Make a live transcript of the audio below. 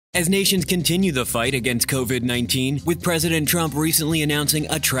As nations continue the fight against COVID-19, with President Trump recently announcing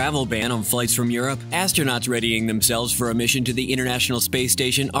a travel ban on flights from Europe, astronauts readying themselves for a mission to the International Space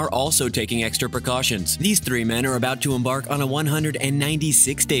Station are also taking extra precautions. These three men are about to embark on a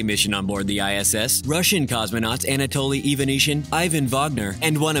 196-day mission on board the ISS. Russian cosmonauts Anatoly Ivanishin, Ivan Wagner,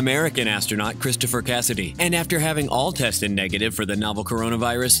 and one American astronaut, Christopher Cassidy. And after having all tested negative for the novel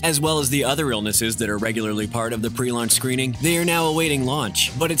coronavirus, as well as the other illnesses that are regularly part of the pre-launch screening, they are now awaiting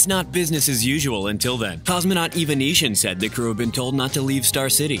launch. But it's not business as usual until then. Cosmonaut Ivanishin said the crew have been told not to leave Star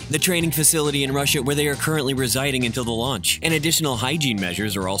City, the training facility in Russia where they are currently residing until the launch. And additional hygiene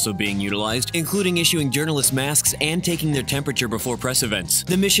measures are also being utilized, including issuing journalist masks and taking their temperature before press events.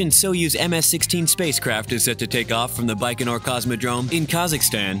 The mission's Soyuz MS-16 spacecraft is set to take off from the Baikonur Cosmodrome in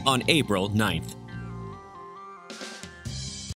Kazakhstan on April 9th.